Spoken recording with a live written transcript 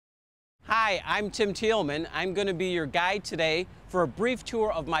Hi, I'm Tim Thielman. I'm going to be your guide today for a brief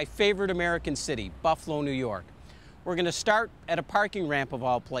tour of my favorite American city, Buffalo, New York. We're going to start at a parking ramp of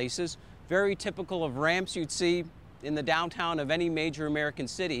all places, very typical of ramps you'd see in the downtown of any major American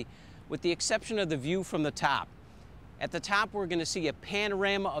city, with the exception of the view from the top. At the top, we're going to see a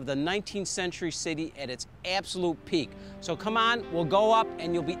panorama of the 19th century city at its absolute peak. So come on, we'll go up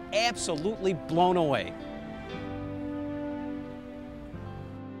and you'll be absolutely blown away.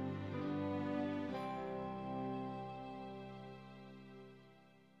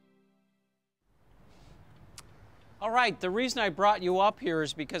 All right, the reason I brought you up here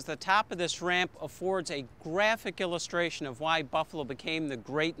is because the top of this ramp affords a graphic illustration of why Buffalo became the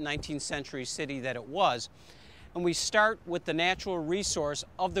great 19th century city that it was. And we start with the natural resource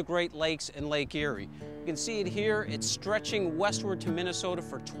of the Great Lakes and Lake Erie. You can see it here. It's stretching westward to Minnesota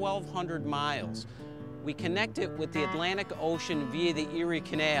for 1,200 miles. We connect it with the Atlantic Ocean via the Erie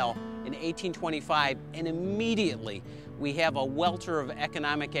Canal in 1825, and immediately we have a welter of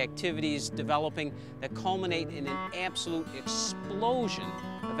economic activities developing that culminate in an absolute explosion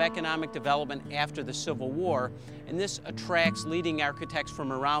of economic development after the Civil War, and this attracts leading architects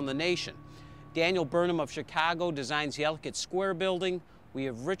from around the nation. Daniel Burnham of Chicago designs the Ellicott Square building. We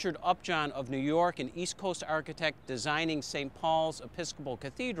have Richard Upjohn of New York, an East Coast architect, designing St. Paul's Episcopal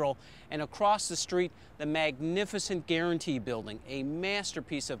Cathedral, and across the street, the magnificent Guarantee Building, a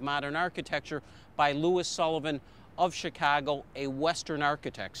masterpiece of modern architecture by Louis Sullivan of Chicago, a Western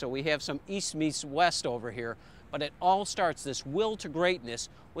architect. So we have some East meets West over here, but it all starts this will to greatness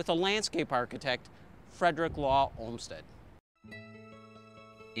with a landscape architect, Frederick Law Olmsted.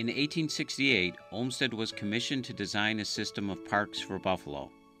 In 1868, Olmsted was commissioned to design a system of parks for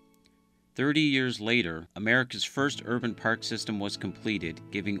Buffalo. 30 years later, America's first urban park system was completed,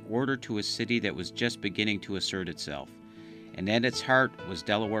 giving order to a city that was just beginning to assert itself. And at its heart was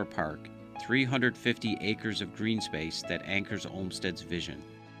Delaware Park, 350 acres of green space that anchors Olmsted's vision.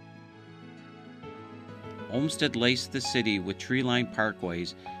 Olmsted laced the city with tree-lined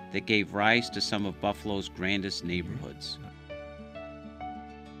parkways that gave rise to some of Buffalo's grandest neighborhoods.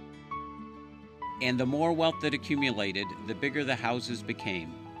 And the more wealth that accumulated, the bigger the houses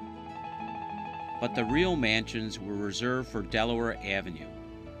became. But the real mansions were reserved for Delaware Avenue,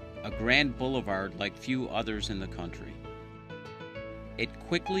 a grand boulevard like few others in the country. It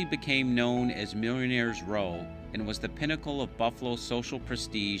quickly became known as Millionaire's Row and was the pinnacle of Buffalo's social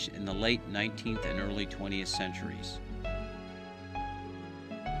prestige in the late 19th and early 20th centuries.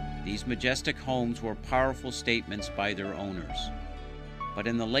 These majestic homes were powerful statements by their owners. But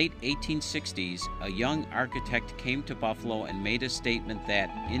in the late 1860s, a young architect came to Buffalo and made a statement that,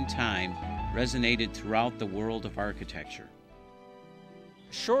 in time, resonated throughout the world of architecture.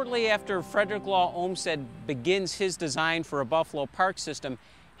 Shortly after Frederick Law Olmsted begins his design for a Buffalo park system,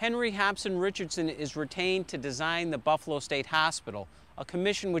 Henry Hobson Richardson is retained to design the Buffalo State Hospital, a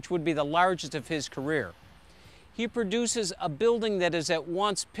commission which would be the largest of his career. He produces a building that is at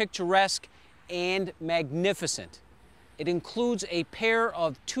once picturesque and magnificent. It includes a pair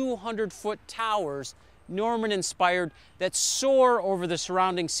of 200-foot towers, Norman-inspired, that soar over the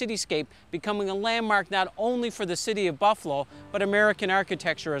surrounding cityscape, becoming a landmark not only for the city of Buffalo, but American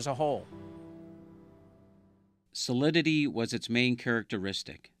architecture as a whole. Solidity was its main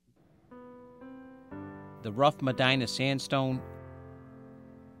characteristic. The rough Medina sandstone,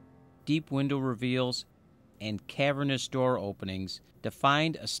 deep window reveals, and cavernous door openings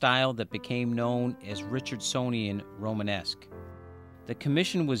defined a style that became known as Richardsonian Romanesque. The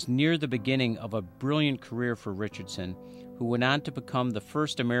commission was near the beginning of a brilliant career for Richardson, who went on to become the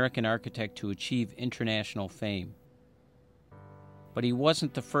first American architect to achieve international fame. But he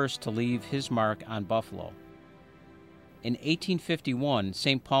wasn't the first to leave his mark on Buffalo. In 1851,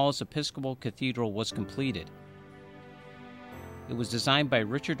 St. Paul's Episcopal Cathedral was completed. It was designed by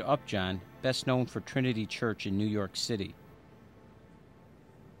Richard Upjohn, best known for Trinity Church in New York City.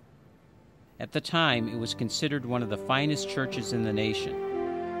 At the time, it was considered one of the finest churches in the nation.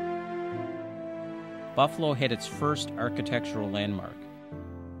 Buffalo had its first architectural landmark.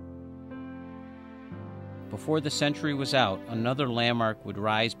 Before the century was out, another landmark would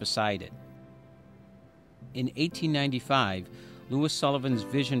rise beside it. In 1895, Louis Sullivan's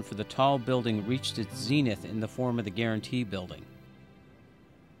vision for the tall building reached its zenith in the form of the Guarantee Building.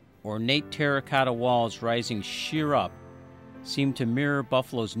 Ornate terracotta walls rising sheer up seemed to mirror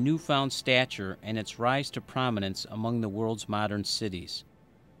Buffalo's newfound stature and its rise to prominence among the world's modern cities.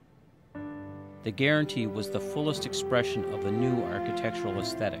 The Guarantee was the fullest expression of the new architectural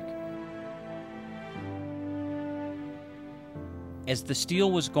aesthetic. As the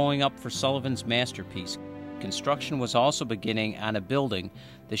steel was going up for Sullivan's masterpiece, construction was also beginning on a building,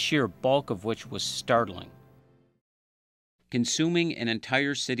 the sheer bulk of which was startling. Consuming an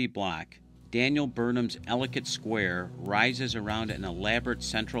entire city block, Daniel Burnham's Ellicott Square rises around an elaborate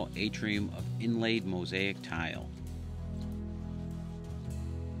central atrium of inlaid mosaic tile.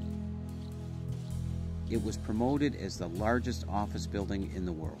 It was promoted as the largest office building in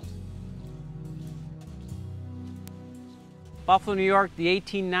the world. Buffalo, New York, the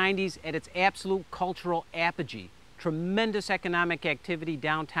 1890s at its absolute cultural apogee. Tremendous economic activity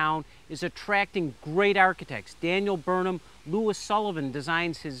downtown is attracting great architects. Daniel Burnham, Louis Sullivan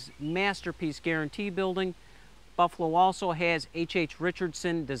designs his masterpiece Guarantee Building. Buffalo also has H.H.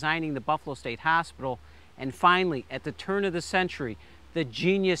 Richardson designing the Buffalo State Hospital. And finally, at the turn of the century, the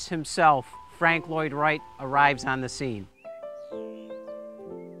genius himself, Frank Lloyd Wright, arrives on the scene.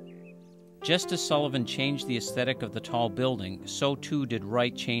 Just as Sullivan changed the aesthetic of the tall building, so too did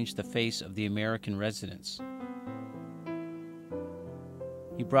Wright change the face of the American residents.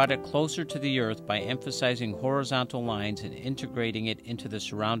 He brought it closer to the earth by emphasizing horizontal lines and integrating it into the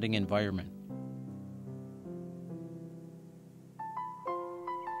surrounding environment.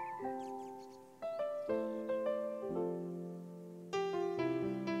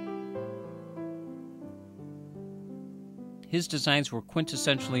 His designs were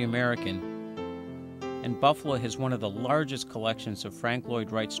quintessentially American, and Buffalo has one of the largest collections of Frank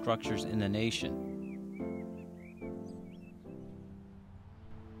Lloyd Wright structures in the nation.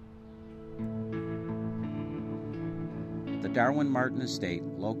 The Darwin Martin Estate,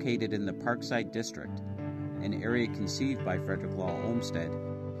 located in the Parkside District, an area conceived by Frederick Law Olmsted,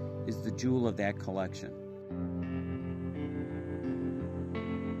 is the jewel of that collection.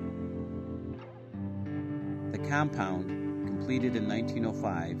 The compound, completed in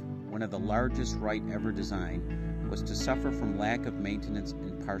 1905, one of the largest Wright ever designed, was to suffer from lack of maintenance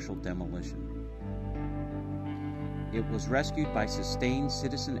and partial demolition. It was rescued by sustained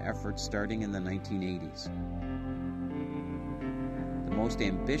citizen efforts starting in the 1980s. The most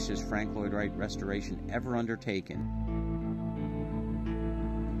ambitious Frank Lloyd Wright restoration ever undertaken.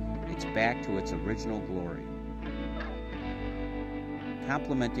 It's back to its original glory.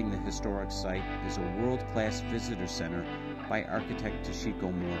 Complementing the historic site is a world-class visitor center by architect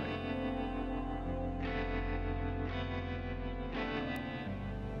Toshiko Mori.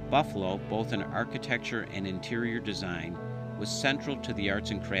 Buffalo, both in architecture and interior design, was central to the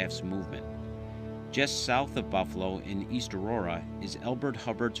arts and crafts movement. Just south of Buffalo in East Aurora is Elbert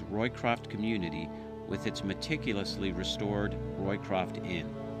Hubbard's Roycroft community with its meticulously restored Roycroft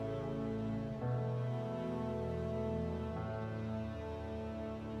Inn.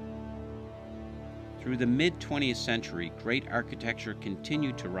 Through the mid-20th century, great architecture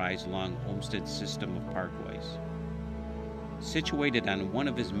continued to rise along Olmsted's system of parkways. Situated on one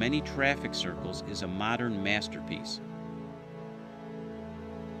of his many traffic circles is a modern masterpiece,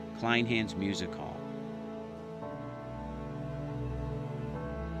 Kleinhans Music Hall.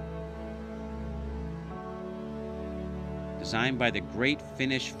 Designed by the great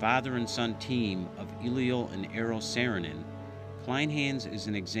Finnish father and son team of Ylio and Eero Saarinen, Kleinhans is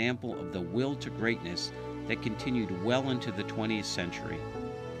an example of the will to greatness that continued well into the 20th century,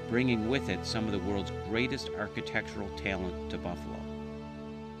 bringing with it some of the world's greatest architectural talent to Buffalo.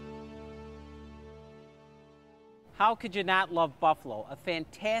 How could you not love Buffalo? A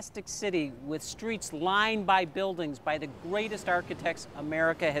fantastic city with streets lined by buildings by the greatest architects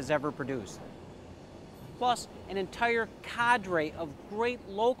America has ever produced. Plus, an entire cadre of great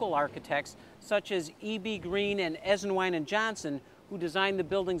local architects such as E.B. Green and Esenwein and Johnson, who designed the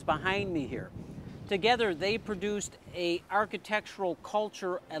buildings behind me here. Together, they produced an architectural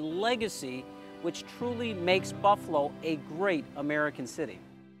culture and legacy which truly makes Buffalo a great American city.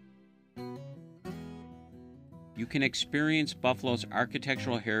 You can experience Buffalo's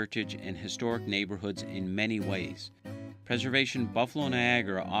architectural heritage and historic neighborhoods in many ways. Preservation Buffalo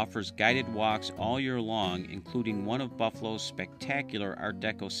Niagara offers guided walks all year long, including one of Buffalo's spectacular Art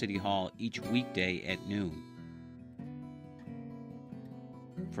Deco City Hall each weekday at noon.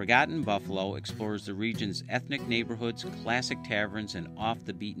 Forgotten Buffalo explores the region's ethnic neighborhoods, classic taverns, and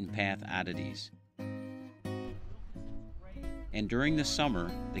off-the-beaten-path oddities. And during the summer,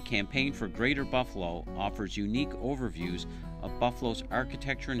 the Campaign for Greater Buffalo offers unique overviews of Buffalo's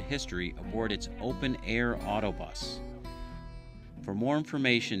architecture and history aboard its open-air autobus. For more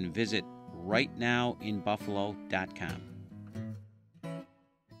information, visit rightnowinbuffalo.com.